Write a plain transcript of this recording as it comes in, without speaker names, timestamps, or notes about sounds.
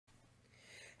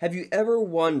Have you ever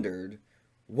wondered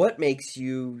what makes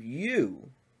you you?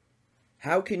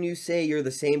 How can you say you're the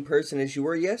same person as you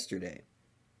were yesterday?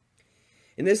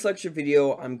 In this lecture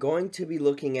video, I'm going to be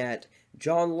looking at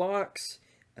John Locke's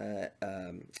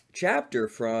chapter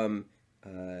from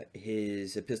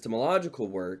his epistemological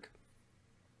work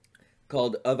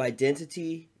called Of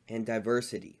Identity and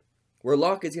Diversity, where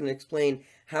Locke is going to explain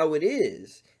how it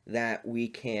is that we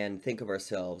can think of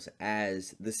ourselves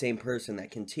as the same person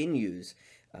that continues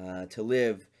to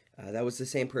live that was the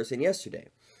same person yesterday.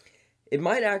 It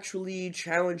might actually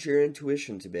challenge your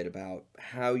intuitions a bit about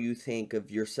how you think of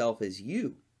yourself as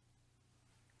you.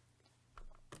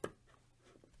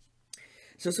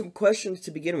 So some questions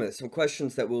to begin with, some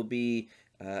questions that we'll be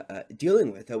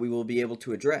dealing with, that we will be able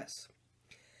to address.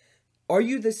 Are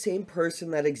you the same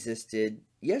person that existed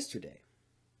yesterday?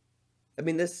 I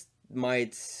mean, this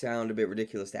might sound a bit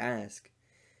ridiculous to ask.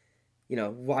 You know,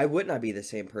 why wouldn't I be the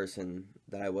same person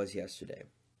that I was yesterday?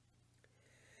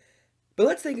 But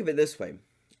let's think of it this way.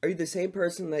 Are you the same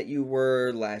person that you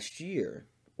were last year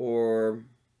or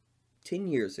 10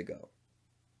 years ago?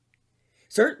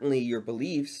 Certainly your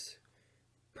beliefs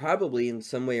probably in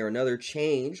some way or another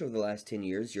changed over the last 10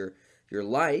 years. Your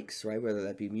likes, right, whether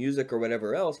that be music or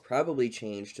whatever else, probably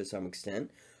changed to some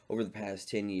extent over the past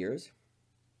 10 years.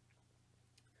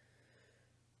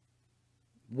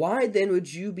 Why then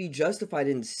would you be justified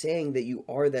in saying that you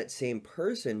are that same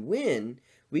person when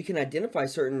we can identify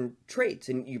certain traits,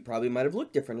 and you probably might have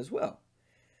looked different as well,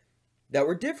 that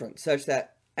were different, such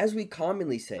that, as we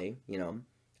commonly say, you know,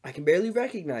 I can barely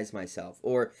recognize myself,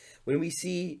 or when we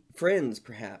see friends,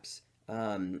 perhaps,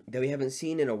 that we haven't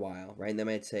seen in a while, right, and they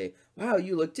might say, wow,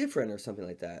 you look different, or something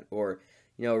like that, or,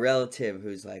 you know, a relative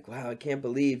who's like, wow, I can't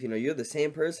believe, you know, you're the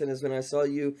same person as when I saw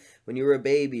you when you were a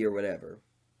baby, or whatever.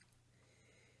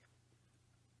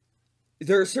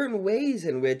 There are certain ways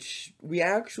in which we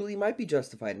actually might be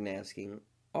justified in asking,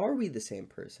 are we the same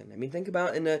person? I mean, think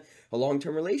about in a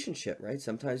long-term relationship, right?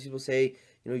 Sometimes people say,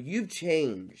 you know, you've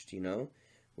changed, you know.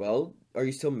 Well, are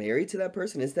you still married to that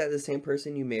person? Is that the same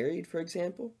person you married, for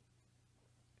example?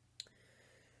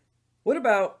 What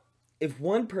about if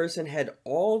one person had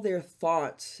all their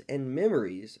thoughts and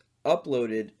memories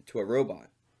uploaded to a robot?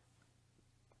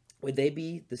 Would they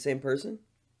be the same person?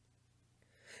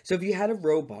 So if you had a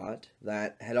robot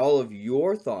that had all of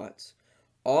your thoughts,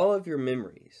 all of your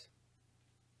memories,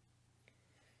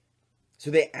 so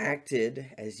they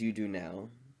acted as you do now,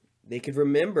 they could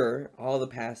remember all the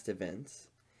past events,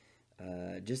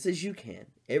 just as you can.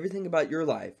 Everything about your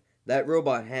life, that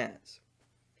robot has.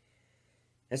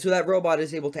 And so that robot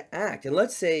is able to act. And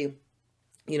let's say,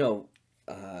 you know,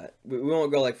 we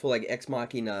won't go like full like Ex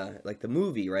Machina, like the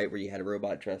movie, right, where you had a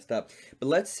robot dressed up. But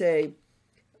let's say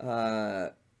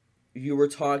you were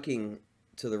talking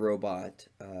to the robot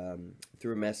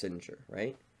through a messenger,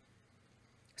 right?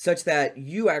 Such that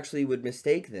you actually would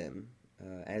mistake them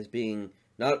as being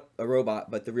not a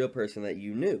robot, but the real person that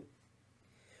you knew.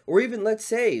 Or even, let's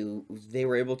say, they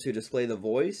were able to display the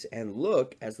voice and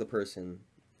look as the person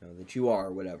that you are,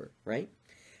 or whatever, right?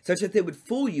 Such that they would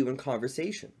fool you in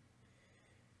conversation.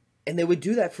 And they would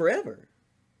do that forever.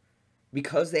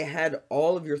 Because they had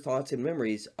all of your thoughts and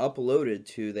memories uploaded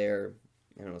to their,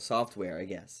 I don't know, software, I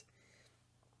guess.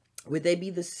 Would they be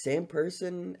the same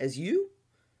person as you?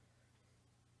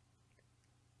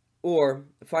 Or,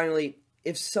 finally,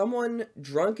 if someone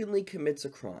drunkenly commits a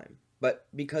crime, but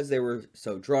because they were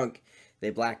so drunk, they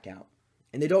blacked out,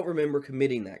 and they don't remember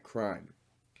committing that crime,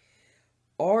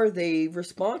 are they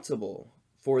responsible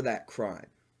for that crime?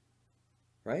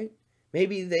 Right?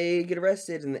 Maybe they get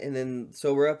arrested and then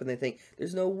sober up and they think,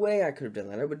 there's no way I could have done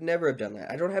that. I would never have done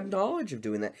that. I don't have knowledge of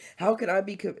doing that. How could I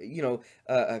be, you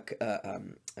know,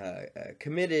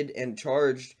 committed and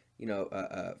charged, you know,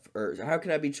 or how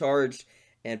can I be charged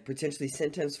and potentially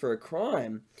sentenced for a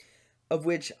crime of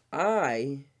which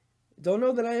I don't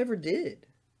know that I ever did?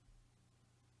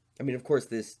 I mean, of course,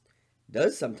 this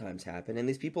does sometimes happen, and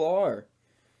these people are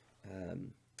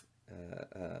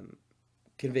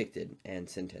convicted and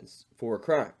sentenced for a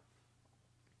crime.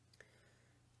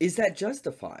 Is that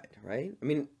justified, right? I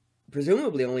mean,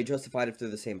 presumably only justified if they're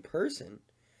the same person.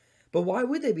 But why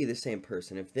would they be the same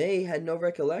person if they had no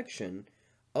recollection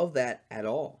of that at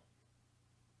all?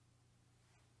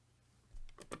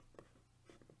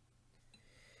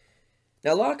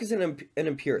 Now, Locke is an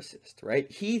empiricist,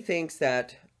 right? He thinks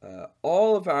that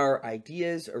all of our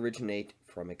ideas originate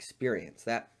from experience.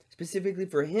 That, specifically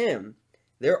for him,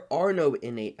 there are no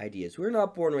innate ideas. We're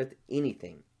not born with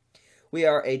anything. We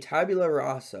are a tabula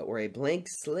rasa, or a blank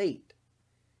slate,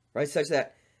 right? Such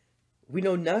that We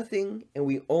know nothing, and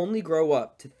we only grow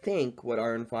up to think what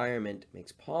our environment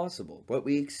makes possible, what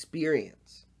we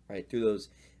experience, right, through those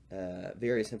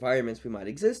various environments we might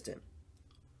exist in.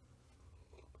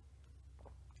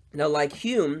 Now, like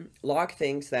Hume, Locke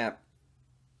thinks that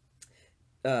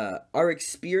our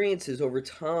experiences over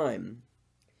time,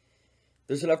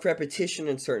 there's enough repetition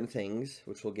in certain things,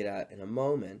 which we'll get at in a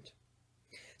moment,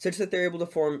 such that they're able to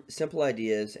form simple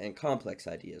ideas and complex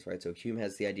ideas, right? So Hume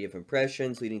has the idea of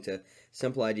impressions leading to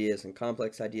simple ideas and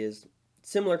complex ideas.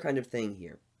 Similar kind of thing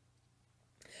here.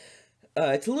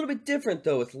 It's a little bit different,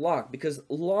 though, with Locke, because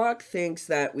Locke thinks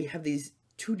that we have these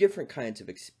two different kinds of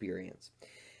experience.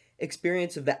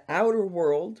 Experience of the outer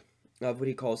world, of what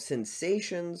he calls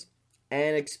sensations,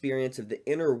 and experience of the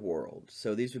inner world.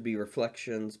 So these would be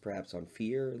reflections, perhaps on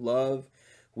fear, love,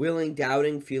 willing,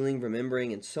 doubting, feeling,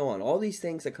 remembering, and so on. All these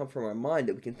things that come from our mind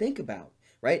that we can think about,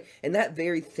 right? And that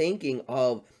very thinking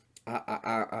of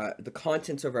the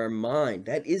contents of our mind,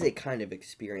 that is a kind of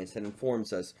experience that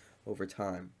informs us over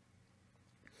time.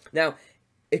 Now,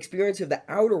 experience of the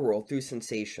outer world through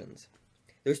sensations.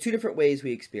 There's two different ways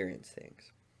we experience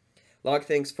things. Locke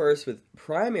thinks first with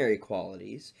primary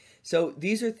qualities. So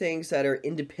these are things that are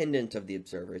independent of the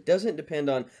observer. It doesn't depend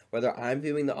on whether I'm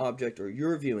viewing the object or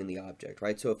you're viewing the object,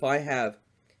 right? So if I have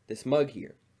this mug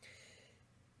here,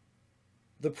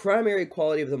 the primary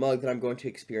quality of the mug that I'm going to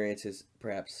experience is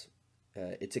perhaps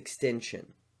its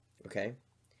extension, okay?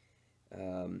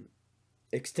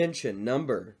 Extension,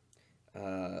 number,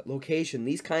 location,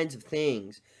 these kinds of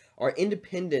things are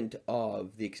independent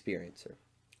of the experiencer.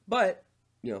 But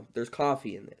there's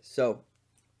coffee in this. So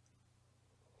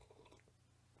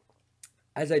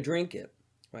as I drink it,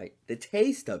 right, the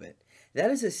taste of it,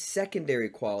 that is a secondary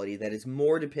quality that is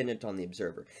more dependent on the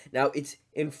observer. Now, it's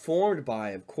informed by,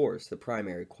 of course, the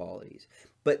primary qualities.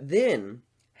 But then,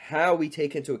 how we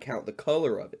take into account the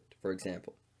color of it, for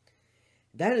example,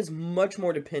 that is much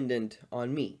more dependent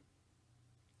on me.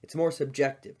 It's more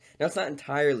subjective. Now, it's not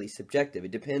entirely subjective.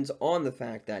 It depends on the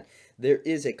fact that there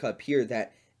is a cup here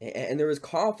and there is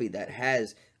coffee that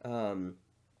has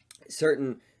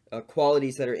certain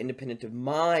qualities that are independent of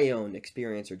my own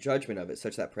experience or judgment of it,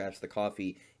 such that perhaps the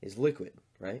coffee is liquid,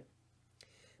 right?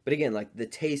 But again, like the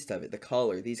taste of it, the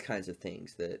color, these kinds of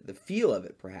things, the feel of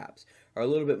it perhaps, are a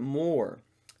little bit more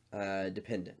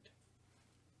dependent.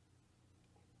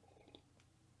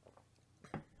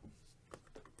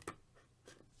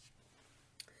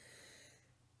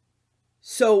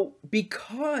 So,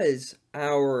 because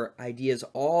our ideas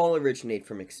all originate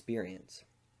from experience,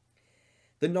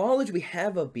 the knowledge we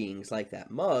have of beings like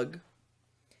that mug,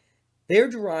 they're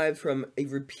derived from a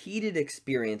repeated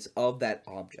experience of that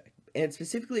object, and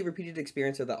specifically a repeated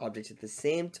experience of that object at the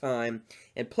same time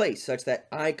and place, such that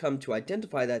I come to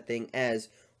identify that thing as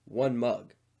one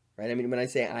mug, right? I mean, when I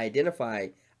say I identify,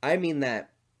 I mean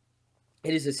that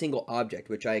it is a single object,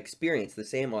 which I experience the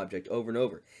same object over and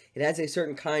over. It has a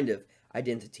certain kind of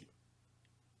identity.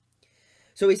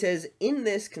 So he says, in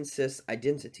this consists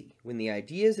identity, when the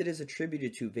ideas it is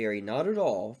attributed to vary not at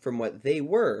all from what they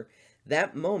were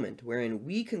that moment wherein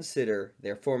we consider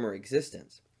their former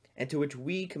existence, and to which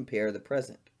we compare the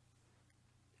present.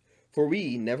 For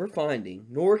we, never finding,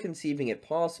 nor conceiving it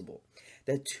possible,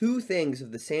 that two things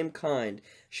of the same kind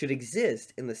should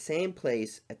exist in the same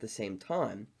place at the same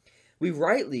time, we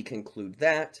rightly conclude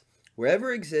that,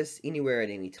 wherever exists anywhere at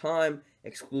any time,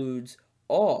 excludes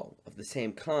all of the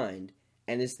same kind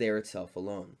and is there itself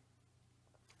alone.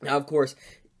 Now, of course,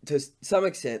 to some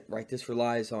extent, right, this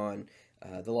relies on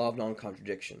the law of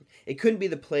non-contradiction. It couldn't be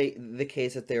the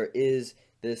case that there is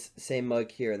this same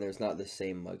mug here and there's not this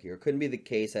same mug here. It couldn't be the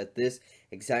case that this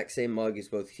exact same mug is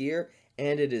both here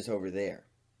and it is over there,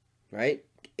 right?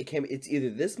 It's either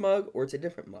this mug or it's a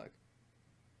different mug.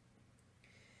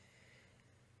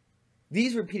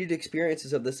 These repeated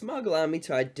experiences of this mug allow me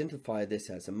to identify this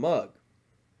as a mug.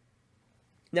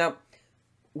 Now,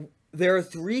 there are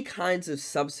three kinds of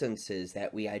substances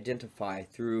that we identify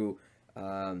through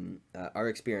our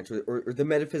experience, or the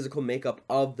metaphysical makeup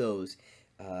of those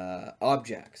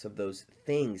objects, of those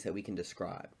things that we can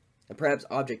describe. And perhaps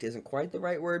object isn't quite the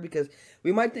right word, because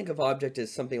we might think of object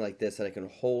as something like this that I can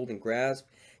hold and grasp.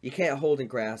 You can't hold and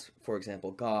grasp, for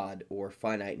example, God or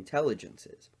finite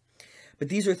intelligences. But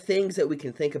these are things that we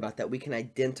can think about, that we can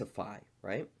identify,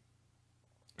 right,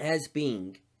 as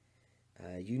being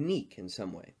unique in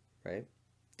some way, right,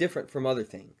 different from other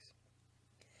things.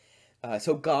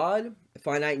 So God,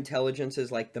 finite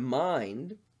intelligences like the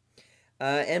mind,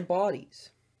 and bodies.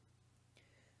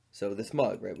 So this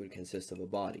mug, right, would consist of a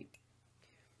body.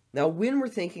 Now, when we're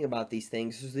thinking about these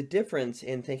things, there's a difference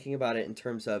in thinking about it in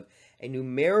terms of a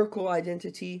numerical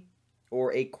identity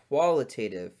or a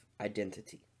qualitative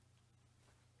identity.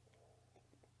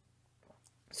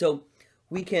 So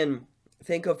we can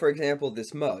think of, for example,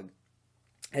 this mug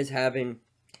as having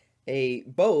a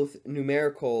both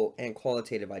numerical and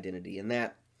qualitative identity, in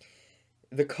that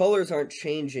the colors aren't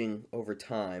changing over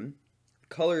time,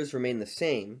 colors remain the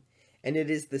same, and it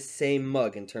is the same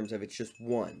mug in terms of it's just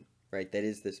one, right? That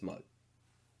is this mug.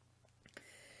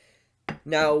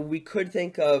 Now, we could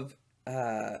think of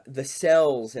the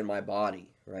cells in my body,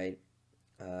 right?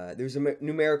 There's a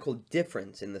numerical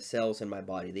difference in the cells in my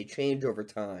body. They change over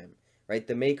time, right?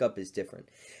 The makeup is different.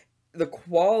 The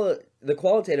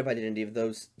qualitative identity of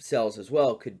those cells as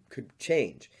well could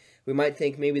change. We might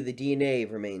think maybe the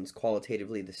DNA remains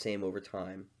qualitatively the same over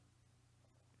time.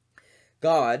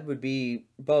 God would be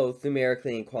both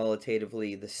numerically and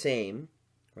qualitatively the same,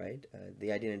 right?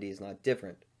 The identity is not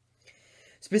different.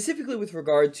 Specifically with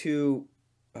regard to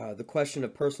the question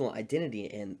of personal identity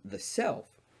and the self,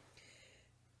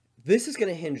 this is going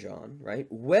to hinge on, right,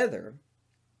 whether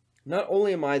not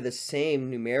only am I the same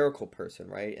numerical person,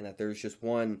 right, and that there's just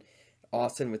one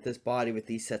Austin with this body with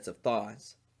these sets of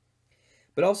thoughts,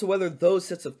 but also whether those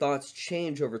sets of thoughts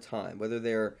change over time, whether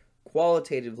they're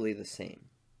qualitatively the same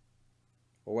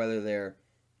or whether they're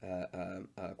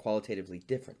qualitatively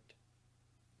different.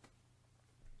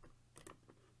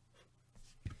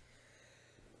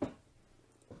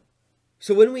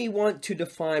 So when we want to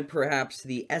define perhaps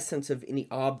the essence of any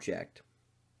object,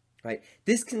 right,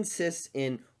 this consists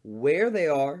in where they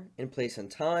are in place and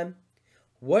time,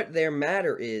 what their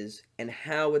matter is, and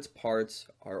how its parts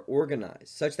are organized,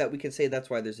 such that we can say that's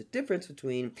why there's a difference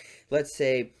between, let's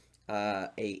say,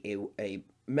 a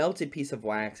melted piece of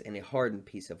wax and a hardened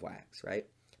piece of wax, right?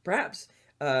 Perhaps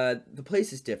the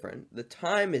place is different, the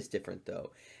time is different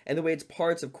though, and the way its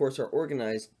parts, of course, are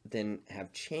organized then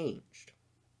have changed.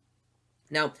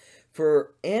 Now,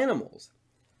 for animals,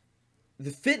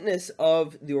 the fitness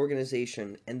of the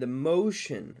organization and the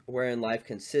motion wherein life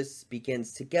consists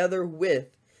begins together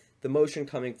with the motion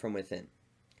coming from within.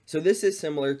 So this is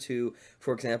similar to,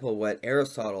 for example, what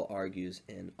Aristotle argues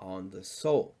in On the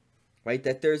Soul, right?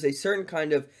 That there's a certain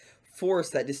kind of force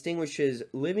that distinguishes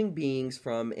living beings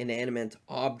from inanimate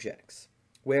objects,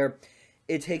 where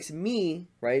it takes me,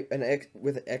 right,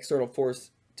 with an external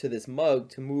force to this mug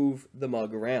to move the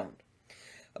mug around.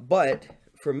 But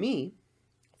for me,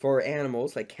 for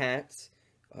animals like cats,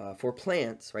 for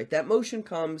plants, right, that motion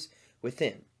comes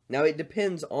within. Now, it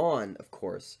depends on, of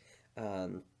course,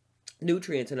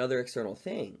 nutrients and other external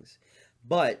things,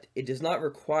 but it does not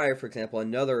require, for example,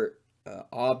 another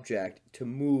object to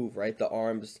move, right, the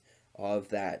arms of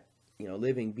that,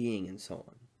 living being and so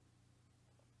on.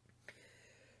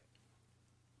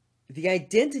 The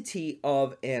identity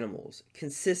of animals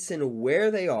consists in where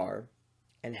they are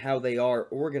and how they are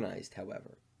organized,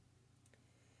 however.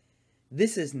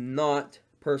 This is not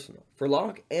personal. For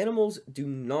Locke, animals do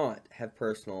not have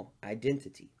personal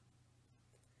identity.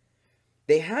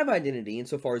 They have identity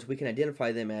insofar as we can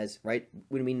identify them as, right,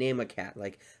 when we name a cat,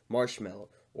 like Marshmallow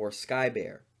or Sky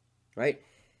Bear, right?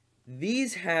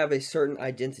 These have a certain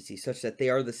identity such that they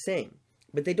are the same,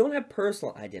 but they don't have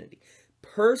personal identity.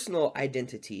 Personal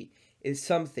identity is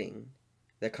something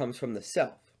that comes from the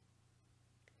self.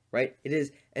 Right? It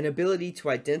is an ability to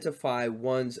identify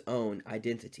one's own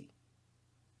identity.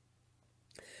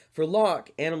 For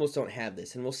Locke, animals don't have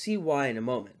this, and we'll see why in a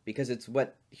moment, because it's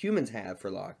what humans have for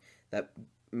Locke that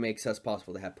makes us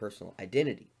possible to have personal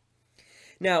identity.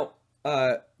 Now,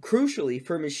 crucially,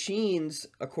 for machines,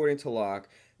 according to Locke,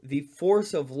 the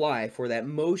force of life, or that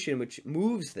motion which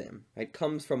moves them, right,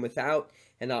 comes from without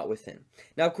and not within.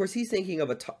 Now, of course, he's thinking of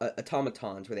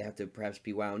automatons, where they have to perhaps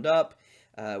be wound up,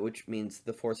 which means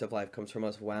the force of life comes from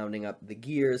us wounding up the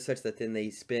gears such that then they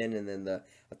spin and then the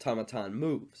automaton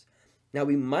moves. Now,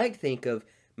 we might think of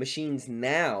machines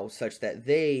now such that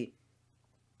they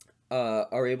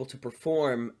are able to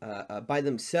perform by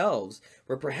themselves,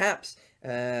 where perhaps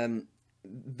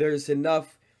there's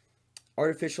enough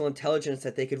artificial intelligence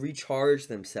that they could recharge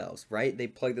themselves, right? They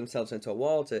plug themselves into a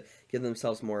wall to give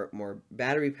themselves more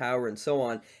battery power and so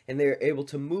on, and they're able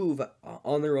to move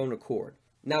on their own accord.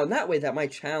 Now, in that way, that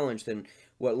might challenge then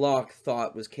what Locke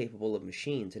thought was capable of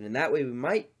machines, and in that way, we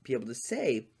might be able to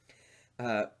say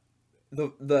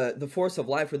the force of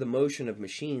life or the motion of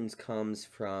machines comes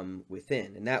from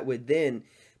within, and that would then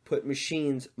put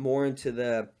machines more into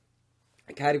the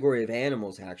category of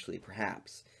animals, actually,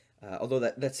 perhaps, although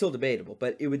that's still debatable,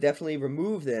 but it would definitely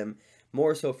remove them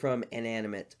more so from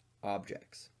inanimate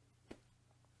objects.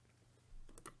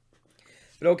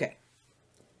 But okay.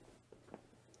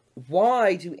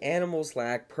 Why do animals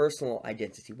lack personal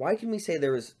identity? Why can we say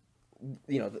there is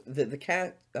the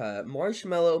cat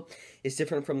marshmallow is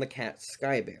different from the cat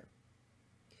Sky Bear.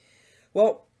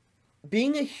 Well,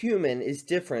 being a human is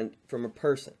different from a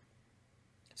person.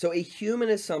 So a human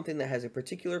is something that has a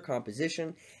particular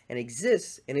composition and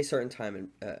exists in a certain time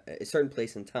and a certain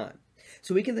place and time.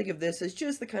 So we can think of this as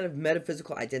just the kind of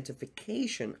metaphysical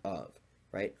identification of,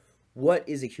 right? What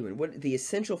is a human? What the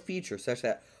essential feature such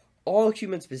that all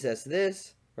humans possess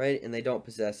this, right? And they don't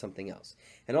possess something else.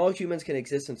 And all humans can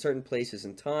exist in certain places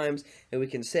and times. And we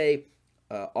can say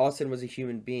Austin was a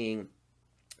human being,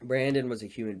 Brandon was a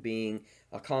human being,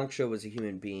 Akanksha was a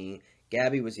human being,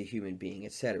 Gabby was a human being,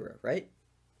 etc., right?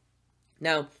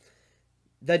 Now,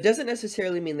 that doesn't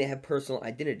necessarily mean they have personal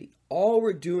identity. All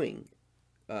we're doing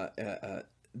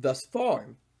thus far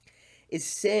is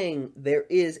saying there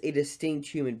is a distinct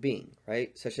human being,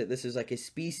 right? Such that this is like a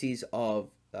species of,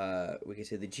 we could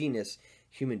say the genus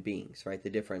human beings, right? The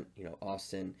different,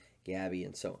 Austin, Gabby,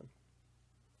 and so on.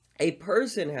 A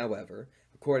person, however,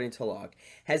 according to Locke,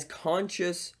 has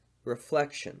conscious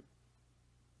reflection.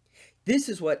 This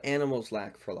is what animals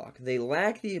lack for Locke. They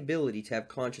lack the ability to have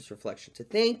conscious reflection, to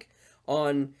think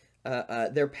on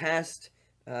their past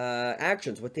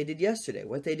actions, what they did yesterday,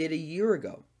 what they did a year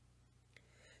ago.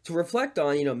 To reflect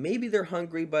on, maybe they're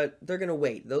hungry, but they're going to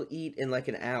wait. They'll eat in like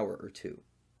an hour or two,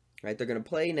 right? They're going to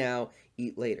play now,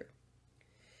 eat later.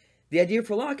 The idea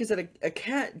for Locke is that a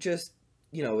cat just,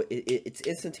 it's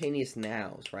instantaneous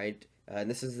nows, right? And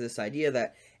this is this idea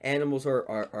that animals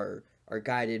are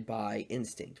guided by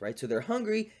instinct, right? So they're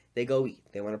hungry, they go eat.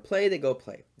 They want to play, they go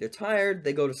play. They're tired,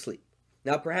 they go to sleep.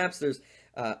 Now, perhaps there's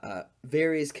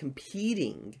various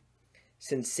competing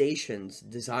sensations,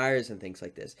 desires, and things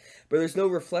like this. But there's no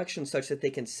reflection such that they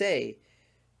can say,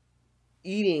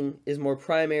 eating is more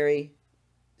primary,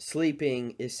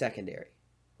 sleeping is secondary,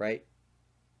 right?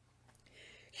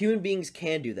 Human beings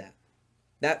can do that.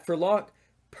 That, for Locke,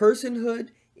 personhood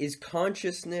is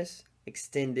consciousness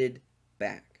extended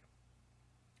back.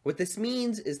 What this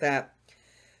means is that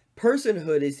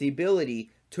personhood is the ability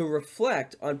to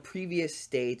reflect on previous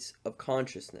states of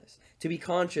consciousness, to be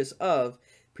conscious of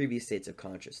previous states of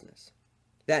consciousness.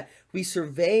 That we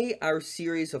survey our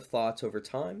series of thoughts over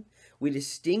time, we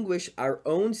distinguish our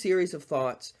own series of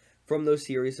thoughts from those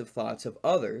series of thoughts of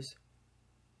others,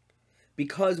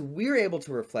 because we're able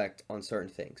to reflect on certain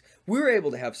things. We're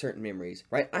able to have certain memories,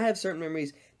 right? I have certain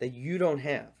memories that you don't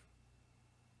have.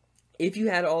 If you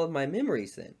had all of my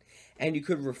memories then, and you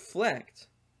could reflect,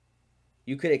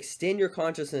 you could extend your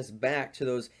consciousness back to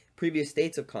those previous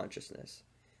states of consciousness,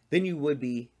 then you would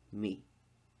be me.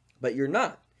 But you're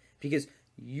not, because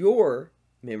your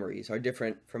memories are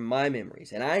different from my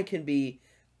memories. And I can be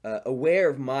aware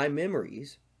of my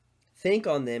memories, think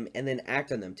on them, and then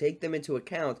act on them. Take them into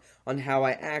account on how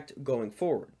I act going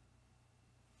forward.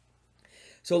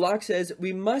 So Locke says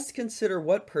we must consider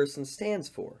what person stands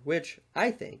for, which I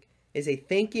think is a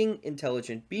thinking,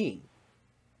 intelligent being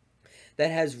that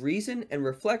has reason and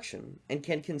reflection and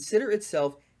can consider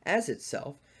itself as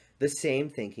itself the same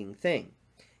thinking thing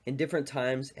in different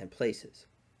times and places,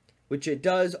 which it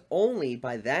does only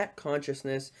by that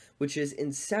consciousness which is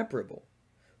inseparable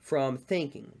from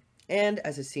thinking, and,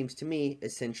 as it seems to me,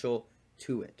 essential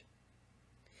to it.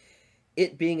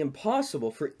 It being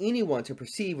impossible for anyone to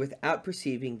perceive without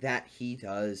perceiving that he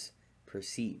does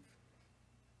perceive.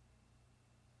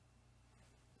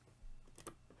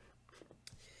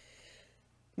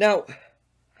 Now,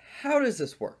 how does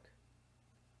this work?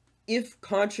 If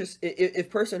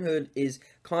personhood is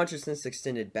consciousness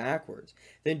extended backwards,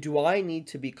 then do I need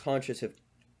to be conscious of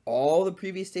all the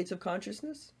previous states of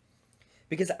consciousness?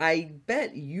 Because I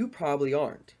bet you probably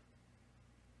aren't.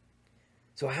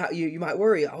 So how you might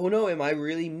worry, oh no, am I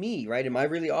really me, right? Am I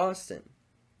really Austin?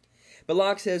 But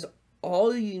Locke says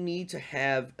all you need to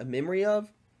have a memory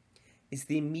of is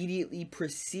the immediately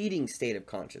preceding state of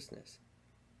consciousness.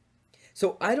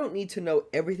 So I don't need to know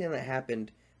everything that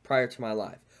happened prior to my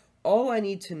life. All I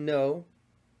need to know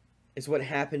is what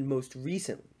happened most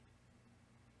recently.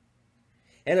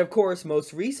 And of course,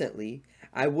 most recently,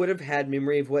 I would have had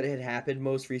memory of what had happened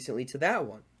most recently to that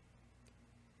one.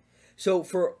 So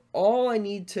for all I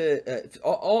need to,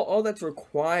 all that's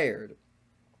required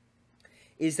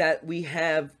is that we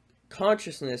have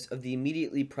consciousness of the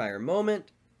immediately prior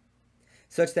moment,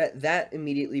 such that that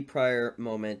immediately prior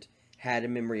moment had a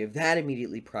memory of that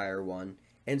immediately prior one,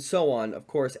 and so on, of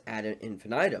course, ad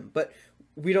infinitum. But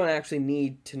we don't actually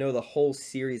need to know the whole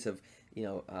series of,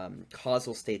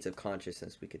 causal states of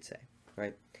consciousness, we could say,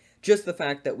 right? Just the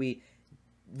fact that we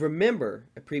remember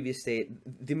a previous state,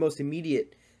 the most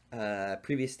immediate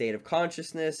previous state of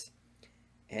consciousness,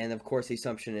 and of course the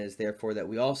assumption is therefore that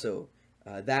we also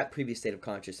that previous state of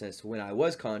consciousness when I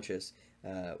was conscious,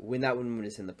 when that one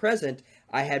was in the present,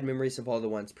 I had memories of all the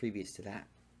ones previous to that.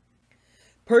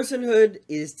 Personhood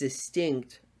is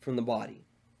distinct from the body.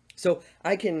 So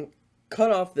I can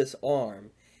cut off this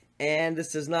arm, and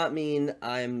this does not mean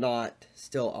I'm not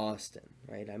still Austin,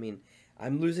 right? I mean,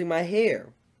 I'm losing my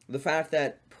hair. The fact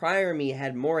that prior me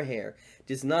had more hair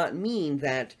does not mean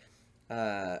that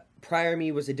prior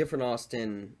me was a different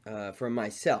Austin from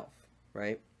myself,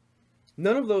 right?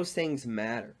 None of those things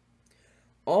matter.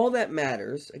 All that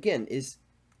matters, again, is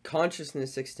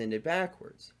consciousness extended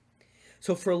backwards.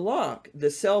 So for Locke,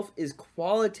 the self is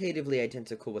qualitatively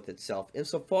identical with itself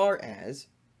insofar as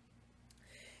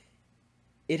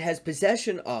it has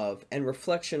possession of and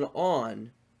reflection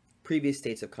on previous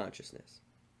states of consciousness.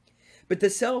 But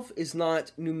the self is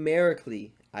not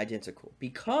numerically identical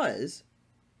because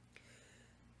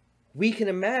we can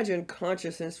imagine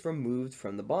consciousness removed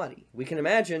from the body. We can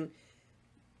imagine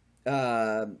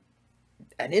an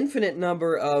infinite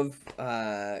number of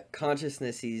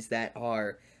consciousnesses that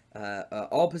are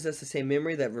all possess the same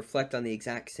memory, that reflect on the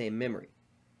exact same memory.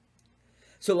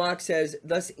 So Locke says,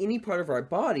 thus any part of our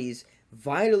bodies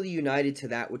vitally united to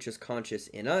that which is conscious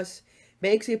in us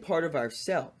makes a part of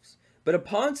ourselves. But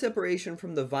upon separation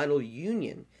from the vital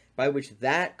union by which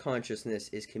that consciousness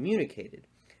is communicated,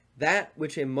 that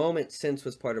which a moment since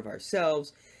was part of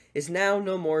ourselves is now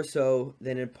no more so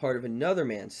than a part of another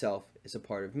man's self is a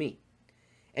part of me.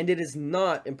 And it is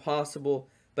not impossible,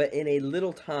 but in a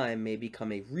little time may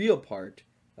become a real part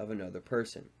of another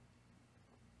person.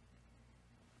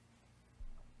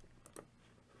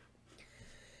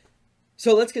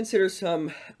 So let's consider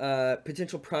some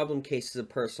potential problem cases of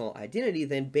personal identity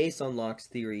then based on Locke's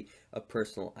theory of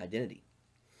personal identity.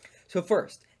 So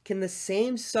first, can the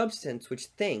same substance which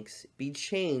thinks be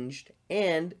changed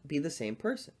and be the same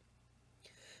person?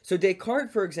 So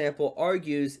Descartes, for example,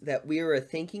 argues that we are a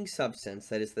thinking substance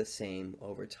that is the same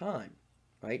over time,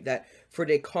 right? That for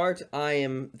Descartes, I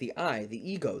am the I,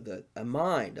 the ego, a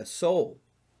mind, a soul.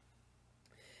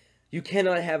 You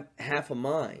cannot have half a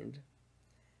mind.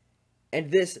 And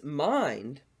this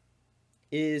mind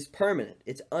is permanent.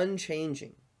 It's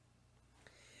unchanging.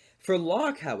 For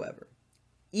Locke, however,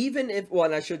 even if, well,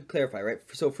 and I should clarify, right?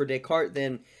 So for Descartes,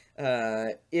 then,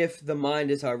 if the mind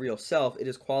is our real self, it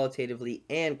is qualitatively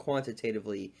and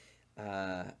quantitatively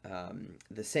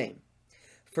the same.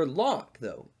 For Locke,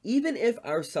 though, even if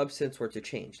our substance were to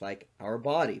change, like our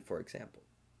body, for example,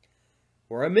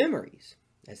 or our memories,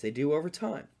 as they do over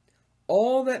time,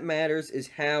 all that matters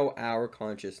is how our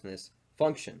consciousness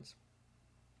functions.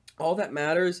 All that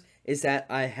matters is that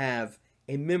I have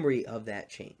a memory of that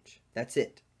change. That's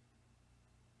it.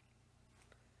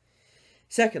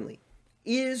 Secondly,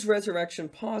 is resurrection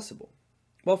possible?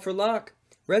 Well, for Locke,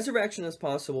 resurrection is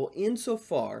possible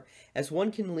insofar as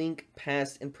one can link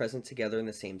past and present together in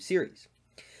the same series.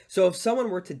 So if someone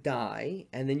were to die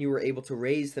and then you were able to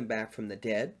raise them back from the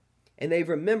dead, and they've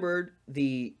remembered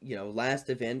the last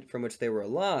event from which they were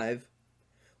alive,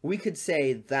 we could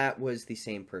say that was the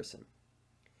same person.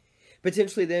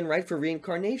 Potentially then, right, for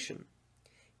reincarnation.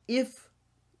 If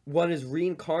one is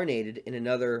reincarnated in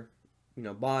another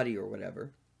body or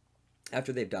whatever,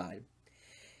 after they've died,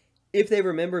 if they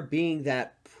remember being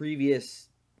that previous,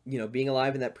 being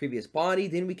alive in that previous body,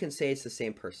 then we can say it's the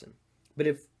same person. But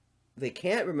if they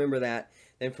can't remember that,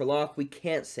 then for Locke, we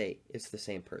can't say it's the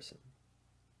same person.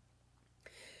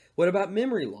 What about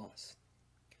memory loss?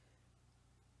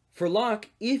 For Locke,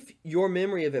 if your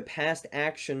memory of a past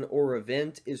action or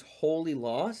event is wholly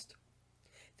lost,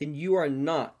 then you are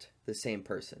not the same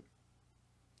person.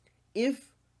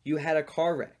 If you had a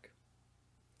car wreck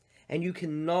and you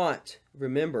cannot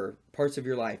remember parts of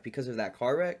your life because of that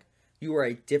car wreck, you are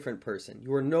a different person.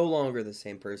 You are no longer the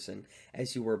same person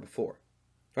as you were before.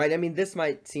 Right? I mean, this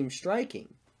might seem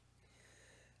striking.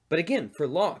 But again, for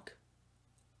Locke,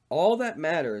 all that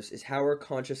matters is how our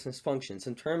consciousness functions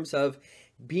in terms of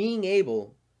being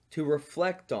able to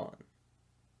reflect on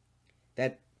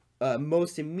that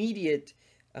most immediate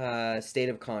state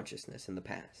of consciousness in the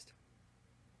past.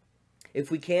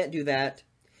 If we can't do that,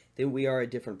 then we are a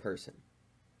different person.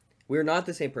 We're not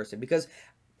the same person because,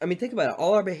 I mean, think about it.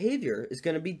 All our behavior is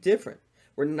going to be different.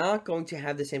 We're not going to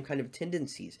have the same kind of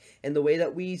tendencies in the way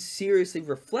that we seriously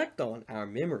reflect on our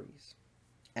memories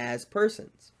as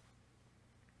persons.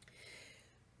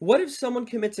 What if someone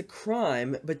commits a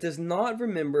crime but does not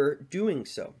remember doing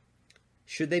so?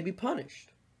 Should they be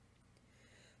punished?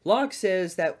 Locke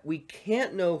says that we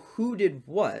can't know who did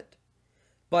what,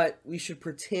 but we should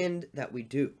pretend that we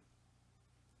do.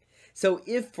 So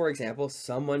if, for example,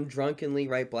 someone drunkenly,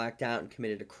 blacked out and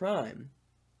committed a crime,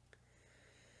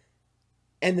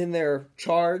 and then they're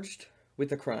charged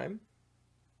with a crime.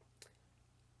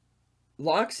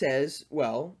 Locke says,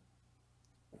 well,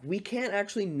 we can't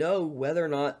actually know whether or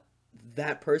not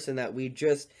that person that we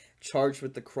just charged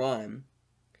with the crime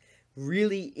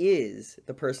really is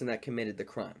the person that committed the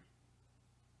crime.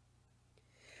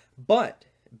 But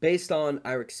based on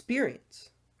our experience,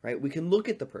 right, we can look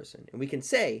at the person and we can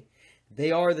say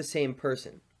they are the same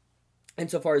person.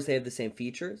 Insofar as they have the same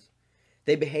features,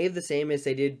 they behave the same as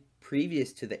they did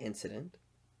previous to the incident.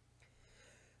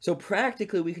 So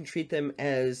practically we can treat them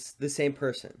as the same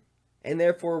person. And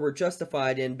therefore we're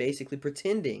justified in basically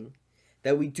pretending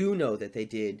that we do know that they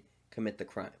did commit the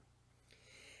crime.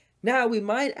 Now we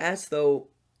might ask though,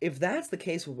 if that's the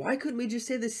case, why couldn't we just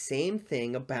say the same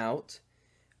thing about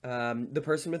the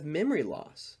person with memory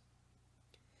loss?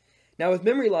 Now with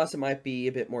memory loss it might be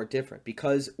a bit more different,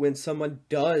 because when someone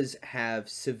does have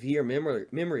severe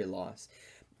memory loss,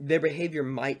 their behavior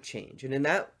might change. And in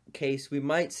that case we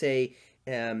might say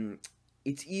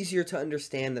it's easier to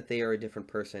understand that they are a different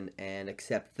person and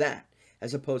accept that,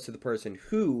 as opposed to the person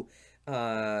who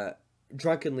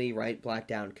drunkenly, right,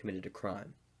 blacked out and committed a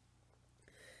crime.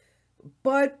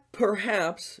 But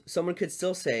perhaps someone could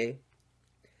still say,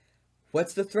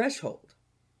 what's the threshold?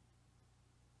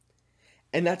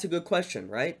 And that's a good question,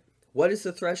 right? What is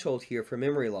the threshold here for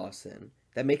memory loss then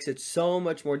that makes it so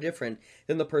much more different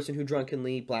than the person who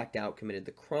drunkenly blacked out committed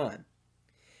the crime?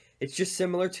 It's just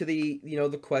similar to the,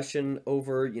 the question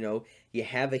over, you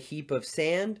have a heap of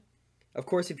sand. Of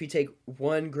course, if you take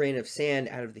 1 grain of sand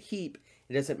out of the heap,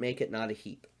 it doesn't make it not a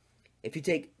heap. If you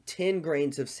take 10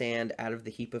 grains of sand out of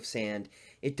the heap of sand,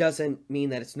 it doesn't mean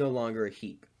that it's no longer a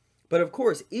heap. But of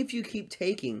course, if you keep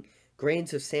taking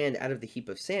grains of sand out of the heap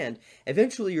of sand,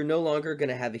 eventually you're no longer going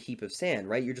to have a heap of sand,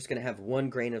 right? You're just going to have 1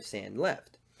 grain of sand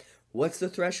left. What's the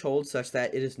threshold such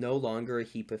that it is no longer a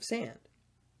heap of sand?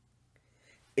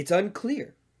 It's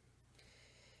unclear.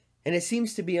 And it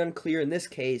seems to be unclear in this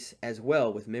case as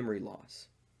well with memory loss.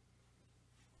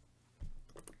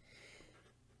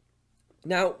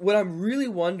 Now, what I'm really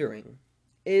wondering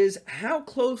is how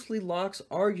closely Locke's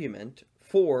argument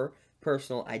for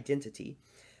personal identity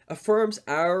affirms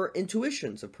our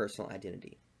intuitions of personal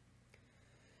identity.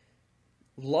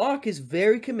 Locke is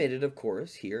very committed, of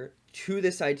course, here to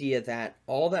this idea that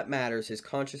all that matters is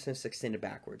consciousness extended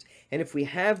backwards. And if we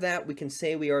have that, we can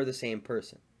say we are the same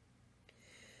person.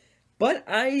 But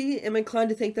I am inclined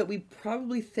to think that we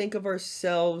probably think of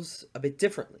ourselves a bit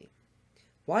differently.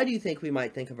 Why do you think we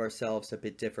might think of ourselves a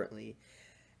bit differently?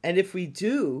 And if we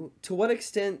do, to what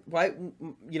extent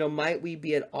might we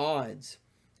be at odds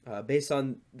based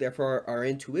on, therefore, our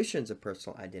intuitions of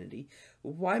personal identity?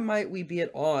 Why might we be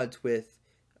at odds with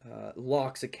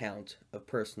Locke's account of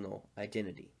personal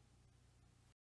identity?